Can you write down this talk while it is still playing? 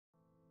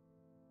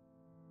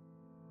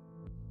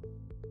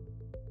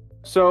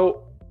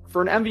So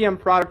for an MVM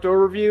product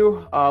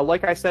overview,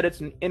 like I said,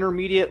 it's an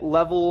intermediate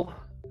level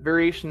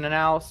variation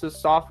analysis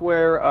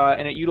software,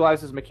 and it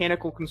utilizes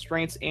mechanical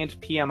constraints and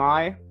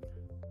PMI.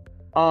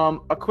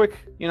 A quick,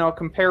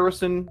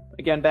 comparison,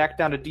 again, back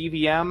down to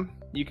DVM,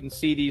 you can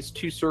see these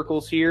two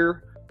circles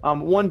here.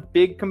 One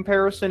big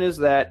comparison is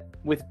that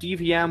with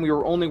DVM, we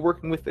were only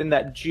working within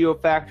that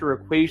geofactor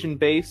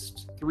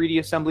equation-based 3D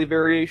assembly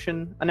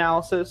variation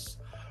analysis.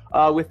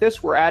 With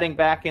this, we're adding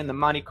back in the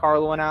Monte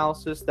Carlo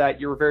analysis that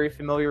you're very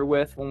familiar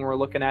with when we're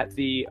looking at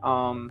the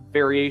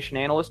variation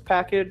analyst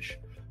package.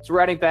 So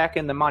we're adding back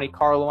in the Monte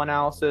Carlo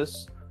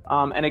analysis.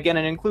 And again,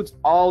 it includes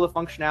all the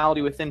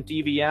functionality within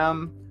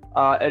DVM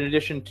in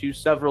addition to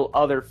several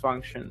other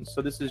functions.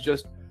 So this is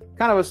just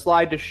kind of a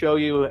slide to show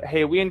you,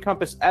 hey, we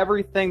encompass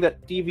everything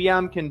that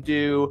DVM can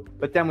do,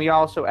 but then we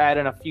also add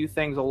in a few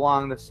things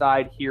along the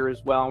side here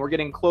as well. And we're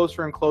getting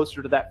closer and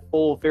closer to that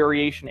full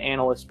variation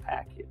analyst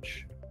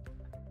package.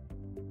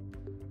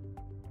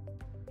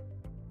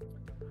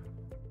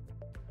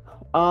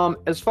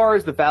 As far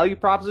as the value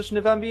proposition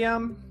of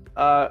MVM,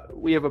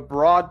 we have a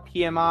broad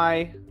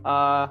PMI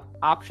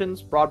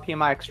options, broad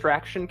PMI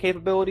extraction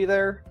capability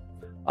there.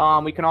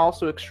 We can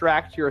also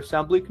extract your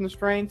assembly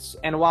constraints,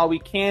 and while we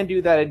can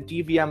do that in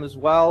DVM as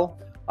well,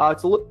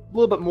 it's a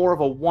little bit more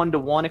of a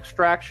one-to-one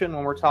extraction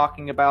when we're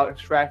talking about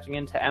extracting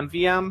into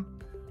MVM.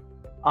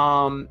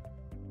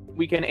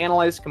 We can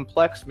analyze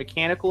complex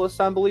mechanical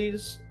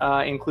assemblies,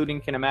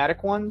 including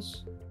kinematic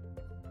ones.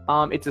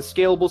 It's a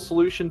scalable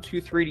solution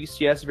to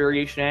 3DCS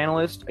Variation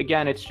Analyst.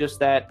 Again, it's just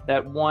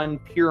that one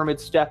pyramid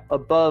step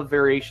above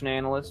Variation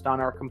Analyst on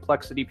our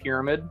complexity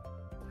pyramid.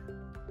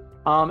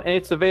 And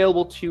it's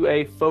available to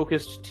a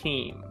focused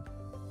team.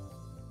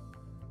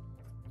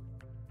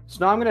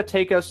 So now I'm going to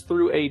take us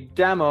through a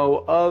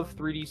demo of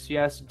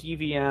 3DCS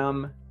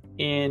DVM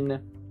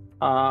in,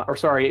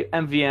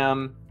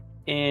 MVM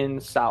in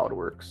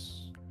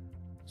SolidWorks.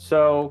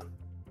 So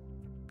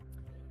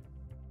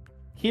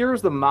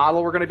here's the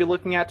model we're going to be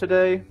looking at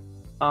today.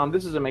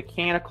 This is a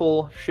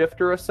mechanical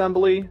shifter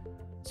assembly.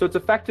 So it's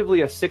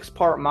effectively a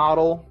 6-part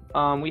model.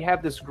 We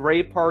have this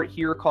gray part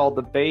here called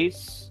the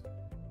base.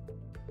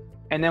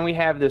 And then we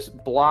have this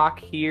block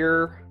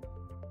here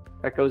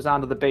that goes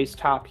onto the base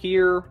top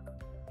here.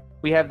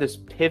 We have this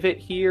pivot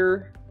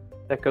here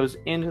that goes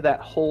into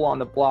that hole on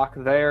the block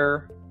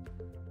there.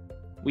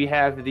 We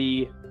have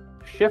the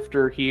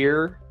shifter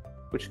here,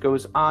 which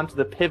goes onto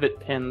the pivot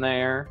pin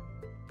there.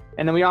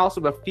 And then we also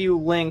have a few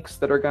links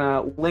that are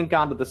going to link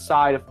onto the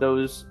side of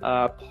those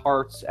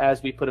parts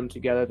as we put them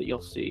together that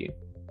you'll see.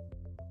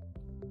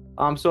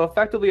 So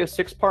effectively a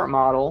 6-part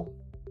model.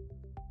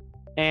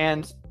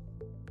 And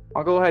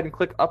I'll go ahead and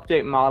click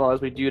Update Model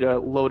as we do to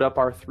load up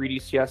our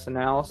 3DCS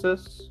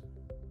analysis.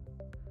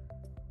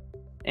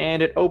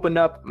 And it opened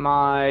up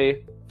my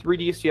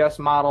 3DCS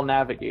Model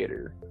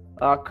Navigator.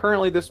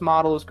 Currently this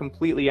model is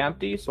completely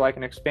empty, so I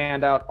can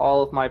expand out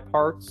all of my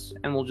parts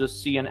and we'll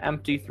just see an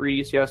empty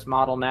 3DCS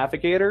Model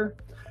Navigator.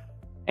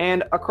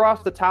 And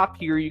across the top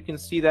here you can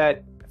see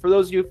that for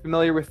those of you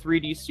familiar with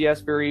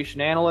 3DCS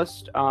Variation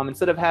Analyst,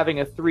 instead of having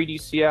a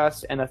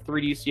 3DCS and a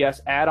 3DCS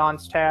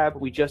add-ons tab,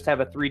 we just have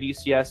a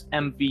 3DCS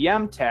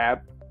MVM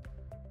tab.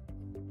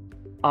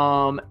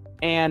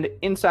 And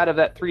inside of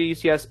that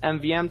 3DCS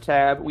MVM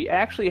tab, we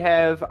actually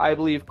have, I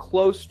believe,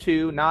 close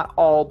to, not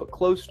all, but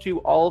close to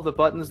all of the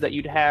buttons that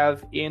you'd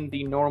have in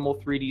the normal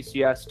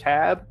 3DCS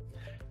tab.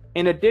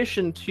 In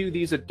addition to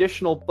these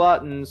additional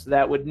buttons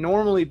that would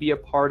normally be a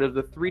part of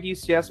the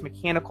 3DCS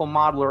Mechanical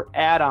Modeler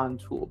add-on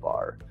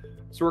toolbar.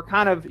 So we're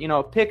kind of,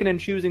 picking and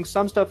choosing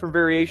some stuff from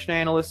Variation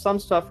Analyst, some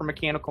stuff from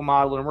Mechanical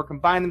Modeler, and we're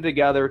combining them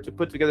together to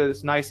put together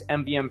this nice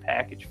MVM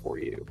package for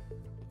you.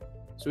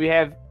 So we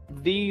have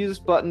these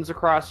buttons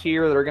across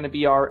here that are going to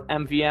be our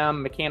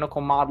MVM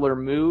Mechanical Modeler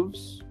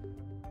moves.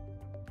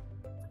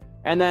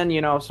 And then,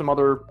 some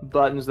other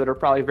buttons that are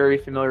probably very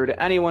familiar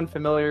to anyone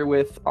familiar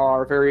with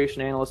our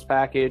Variation Analyst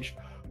package,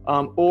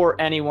 or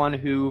anyone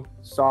who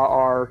saw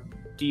our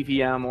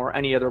DVM or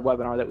any other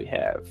webinar that we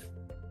have.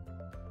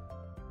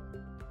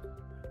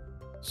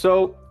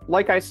 So,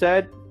 like I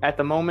said, at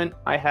the moment,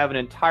 I have an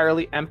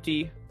entirely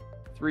empty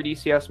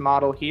 3DCS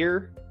model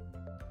here.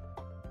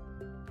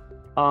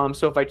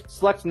 So if I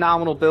select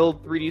nominal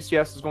build,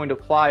 3DCS is going to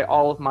apply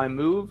all of my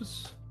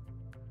moves.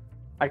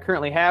 I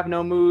currently have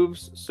no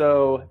moves,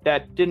 so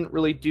that didn't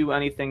really do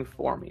anything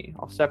for me.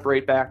 I'll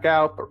separate back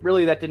out, but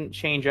really that didn't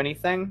change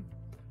anything.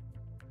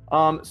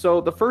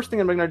 So the first thing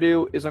I'm going to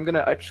do is I'm going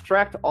to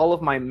extract all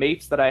of my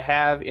mates that I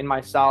have in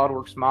my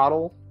SolidWorks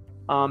model.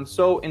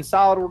 So in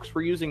SolidWorks,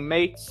 we're using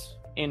mates.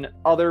 In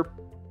other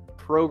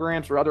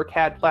programs or other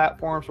CAD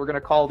platforms, we're going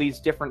to call these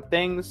different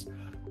things,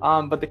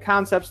 but the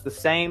concept's the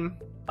same.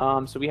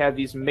 So we have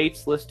these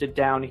mates listed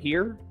down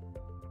here.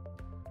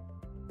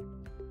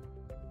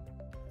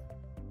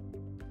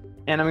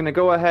 And I'm going to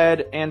go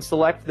ahead and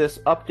select this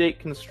Update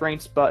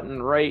Constraints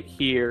button right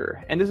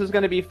here. And this is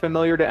going to be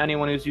familiar to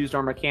anyone who's used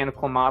our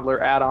Mechanical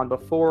Modeler add-on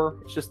before.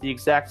 It's just the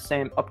exact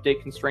same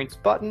Update Constraints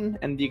button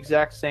and the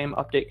exact same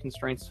Update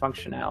Constraints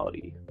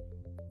functionality.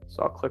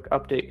 So I'll click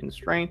Update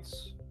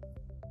Constraints.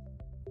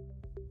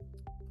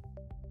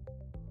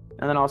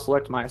 And then I'll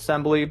select my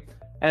assembly.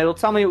 And it'll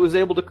tell me it was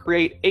able to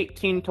create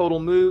 18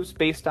 total moves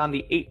based on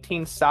the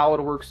 18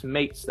 SolidWorks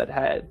mates that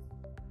had.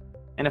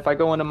 And if I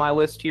go into my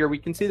list here, we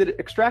can see that it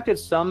extracted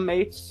some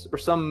mates, or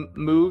some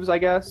moves, I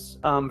guess,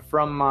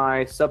 from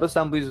my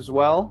sub-assemblies as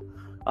well.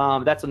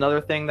 That's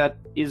another thing that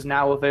is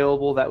now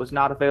available that was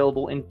not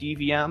available in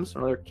DVM, so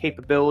another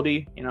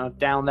capability,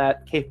 down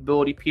that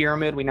capability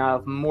pyramid. We now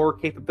have more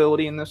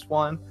capability in this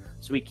one,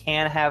 so we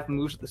can have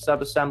moves at the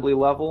sub-assembly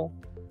level.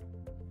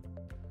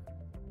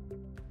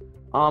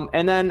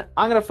 And then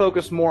I'm going to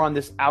focus more on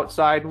this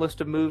outside list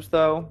of moves,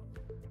 though.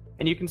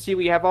 And you can see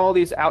we have all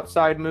these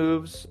outside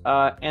moves,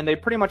 and they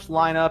pretty much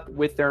line up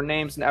with their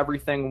names and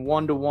everything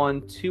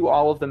one-to-one to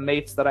all of the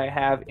mates that I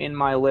have in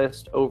my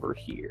list over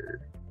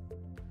here.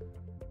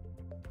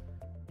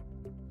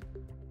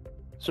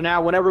 So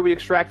now whenever we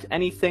extract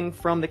anything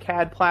from the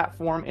CAD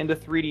platform into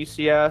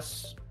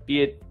 3DCS,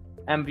 be it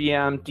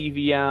MVM,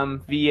 DVM,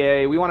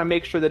 VA, we want to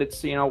make sure that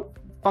it's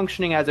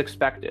functioning as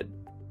expected.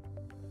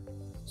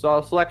 So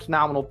I'll select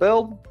nominal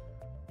build,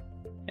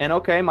 and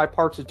okay, my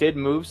parts did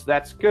move, so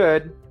that's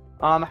good.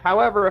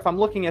 However, if I'm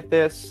looking at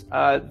this,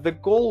 the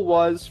goal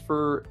was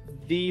for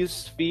these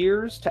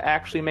spheres to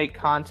actually make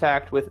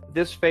contact with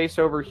this face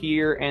over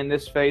here and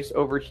this face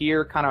over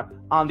here, kind of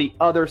on the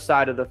other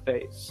side of the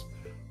face.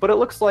 But it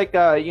looks like,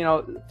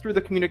 through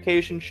the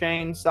communication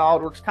chain,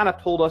 SolidWorks kind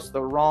of told us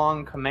the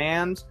wrong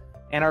command,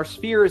 and our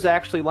sphere is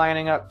actually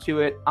lining up to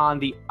it on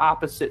the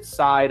opposite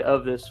side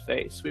of this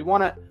face.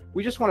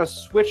 We just want to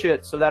switch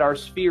it so that our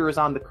sphere is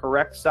on the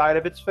correct side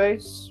of its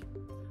face.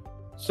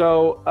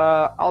 So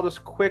I'll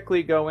just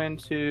quickly go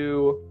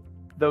into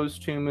those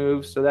two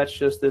moves. So that's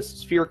just this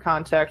sphere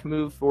contact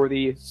move for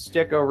the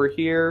stick over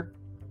here.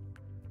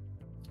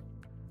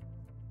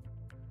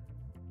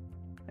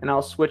 And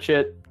I'll switch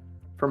it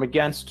from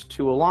against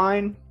to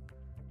align.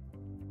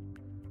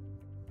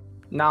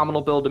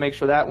 Nominal build to make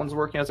sure that one's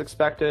working as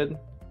expected.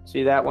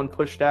 See that one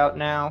pushed out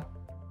now.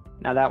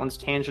 Now that one's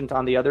tangent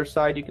on the other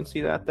side. You can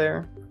see that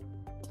there.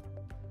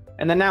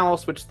 And then now I'll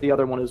switch to the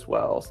other one as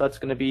well. So that's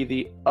going to be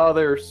the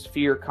other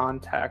sphere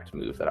contact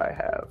move that I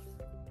have.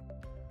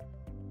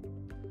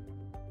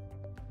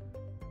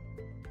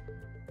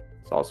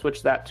 So I'll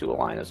switch that to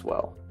align as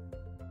well.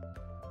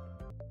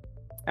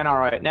 And all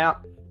right, now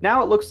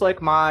it looks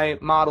like my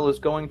model is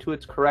going to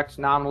its correct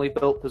nominally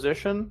built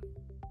position.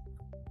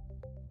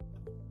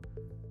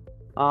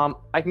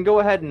 I can go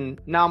ahead and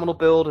nominal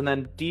build and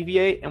then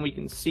deviate, and we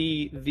can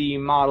see the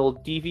model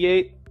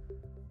deviate.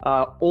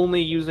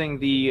 Only using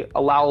the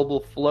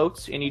allowable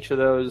floats in each of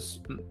those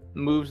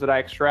moves that I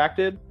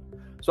extracted.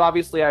 So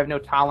obviously I have no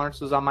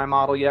tolerances on my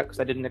model yet because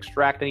I didn't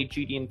extract any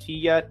GD&T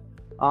yet,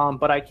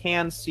 but I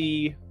can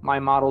see my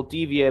model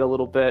deviate a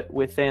little bit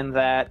within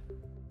that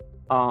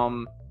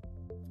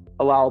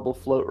allowable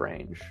float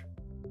range.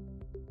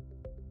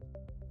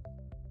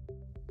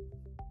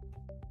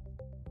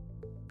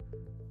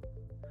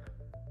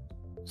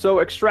 So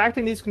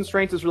extracting these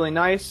constraints is really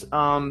nice,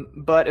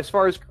 but as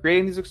far as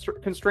creating these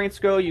constraints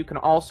go, you can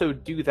also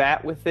do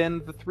that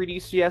within the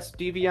 3DCS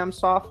DVM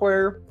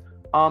software.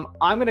 I'm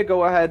going to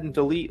go ahead and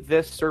delete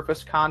this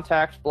surface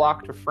contact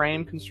block to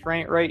frame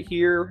constraint right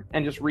here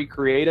and just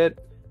recreate it.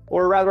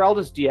 Or rather, I'll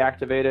just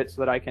deactivate it so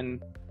that I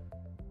can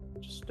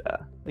just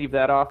leave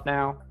that off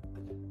now.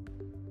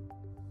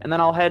 And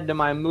then I'll head to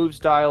my moves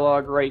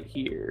dialog right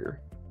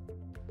here.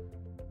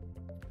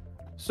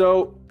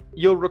 So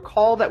you'll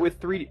recall that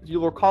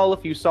you'll recall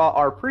if you saw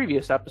our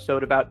previous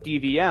episode about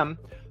DVM,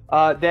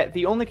 that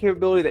the only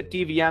capability that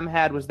DVM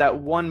had was that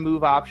one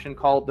move option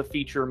called the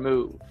Feature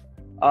Move.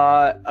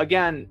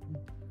 Again,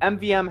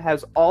 MVM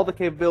has all the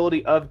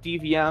capability of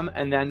DVM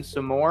and then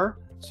some more.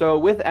 So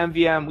with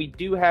MVM, we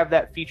do have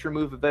that Feature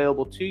Move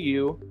available to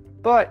you.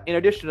 But in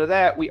addition to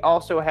that, we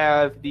also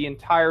have the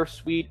entire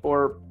suite,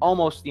 or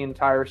almost the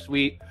entire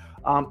suite,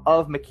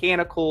 of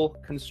mechanical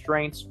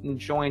constraints and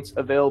joints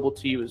available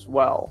to you as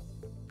well.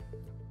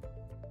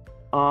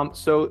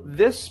 So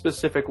this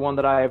specific one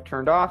that I have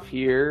turned off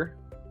here,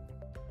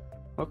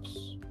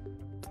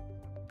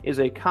 is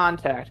a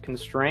contact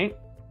constraint.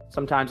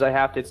 Sometimes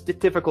it's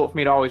difficult for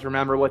me to always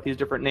remember what these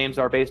different names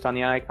are based on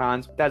the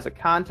icons, but that's a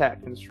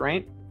contact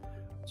constraint.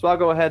 So I'll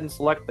go ahead and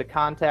select the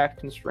contact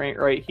constraint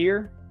right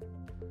here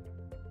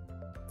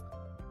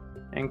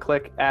and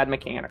click Add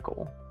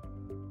Mechanical.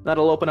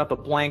 That'll open up a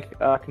blank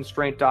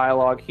constraint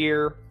dialog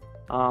here.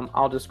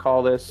 I'll just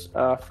call this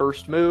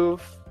First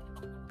Move.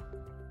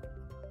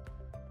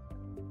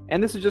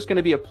 And this is just going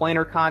to be a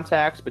planar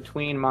contact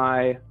between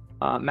my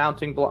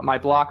my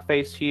block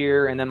face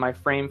here and then my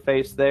frame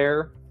face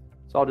there.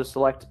 So I'll just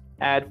select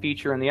Add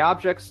Feature in the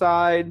object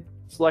side,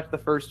 select the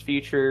first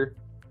feature,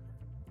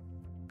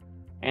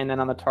 and then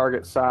on the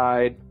target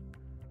side,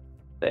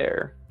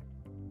 there.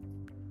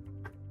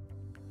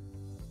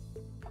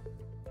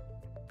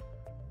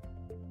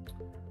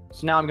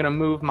 So now I'm going to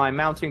move my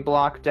mounting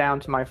block down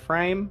to my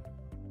frame.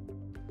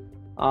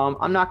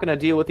 I'm not going to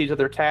deal with these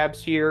other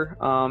tabs here.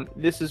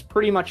 This is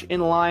pretty much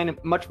in line,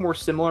 much more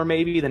similar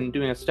maybe than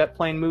doing a step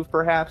plane move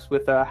perhaps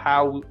with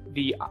how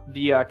the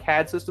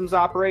CAD systems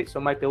operate, so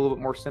it might be a little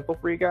bit more simple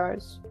for you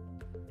guys.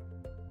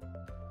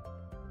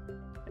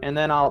 And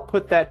then I'll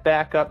put that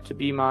back up to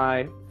be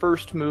my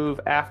first move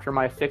after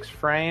my fixed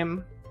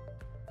frame.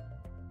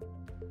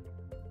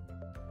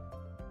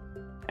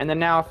 And then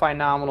now if I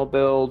nominal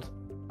build,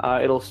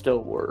 it'll still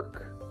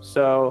work.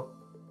 So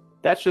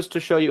that's just to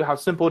show you how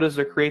simple it is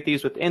to create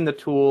these within the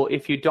tool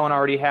if you don't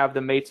already have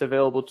the mates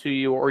available to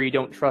you or you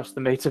don't trust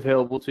the mates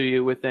available to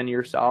you within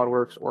your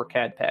SOLIDWORKS or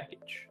CAD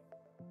package.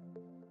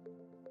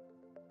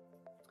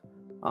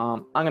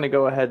 I'm going to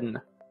go ahead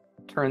and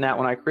turn that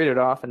one I created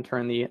off and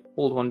turn the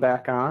old one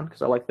back on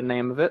because I like the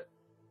name of it.